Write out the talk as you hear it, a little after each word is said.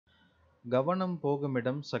கவனம்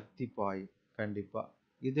போகுமிடம் சக்தி பாயும். கண்டிப்பா.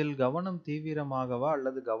 இதில் கவனம் தீவிரமாகவா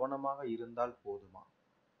அல்லது கவனமாக இருந்தால் போதுமா?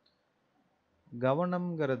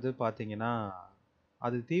 கவனம்ங்கிறது பார்த்தீங்கன்னா,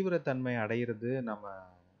 அது தீவிரத்தன்மை அடையிறது நம்ம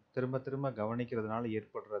திரும்ப திரும்ப கவனிக்கிறதுனால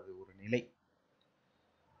ஏற்படுறது ஒரு நிலை.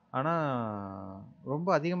 ஆனா,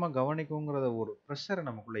 ரொம்ப அதிகமா கவனிக்குங்கிறத ஒரு ப்ரெஷர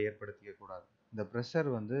நமக்குள்ள ஏற்படுத்திக்க கூடாது. இந்த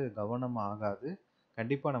ப்ரெஷர் வந்து கவனம் ஆகாது.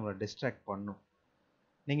 கண்டிப்பா நம்மள டிஸ்ட்ராக்ட் பண்ணும்.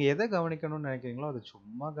 நீங்க எத கவனிக்கணும்னு நினைக்கிறீங்களோ, அத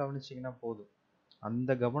சும்மா கவனிச்சீங்கன்னா போதும்.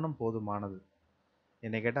 அந்த கவனம் போதுமானது.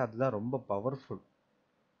 என்னைய கேட்டா அதுதான் ரொம்ப பவர்ஃபுல்.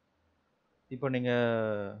 இப்ப நீங்க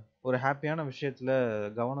ஒரு ஹேப்பியான விஷயத்துல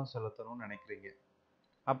கவனம் செலுத்தணும்னு நினைக்கிறீங்க.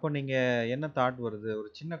 அப்ப நீங்க என்ன தாட் வருது? ஒரு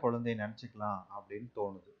சின்ன குழந்தைய நெனச்சுக்கலாம் அப்படின்னு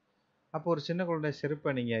தோணுது. அப்போ ஒரு சின்ன குழந்தை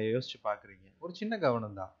செருப்ப நீங்க யோசிச்சு பார்க்குறீங்க. ஒரு சின்ன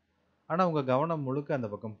கவனம் தான். ஆனா உங்க கவனம் முழுக்க அந்த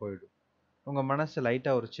பக்கம் போயிடும். உங்க மனசு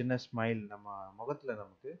லைட்டா ஒரு சின்ன ஸ்மைல் நம்ம முகத்துல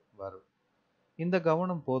நமக்கு வரும். இந்த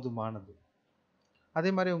கவனம் போதுமானது.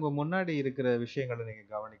 அதே மாரி உங்க முன்னாடி இருக்கிற விஷயங்கள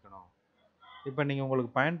நீங்க கவனிக்கணும். இப்ப நீங்க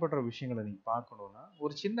உங்களுக்கு பயன்படுற விஷயங்கள நீங்க பார்க்கணும்னா,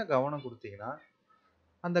 ஒரு சின்ன கவனம் குடுத்தீங்கன்னா,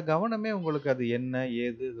 அந்த கவனமே உங்களுக்கு அது என்ன?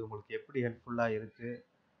 ஏது? இது உங்களுக்கு எப்படி ஹெல்ப்ஃபுல்லா இருக்கு?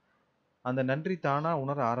 அந்த நன்றி தானா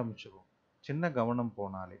உணர ஆரம்பிச்சுரும். சின்ன கவனம்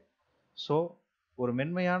போனாலே. ஸோ, ஒரு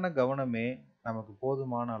மென்மையான கவனமே நமக்கு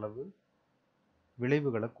போதுமான அளவு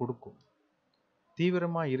விளைவுகள குடுக்கும்.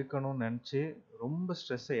 தீவிரமா இருக்கணும்னு நெனச்சு ரொம்ப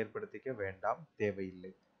ஸ்ட்ரெஸ்ஸ ஏற்படுத்திக்க வேண்டாம்.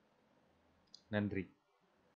 தேவையில்லை. நன்றி.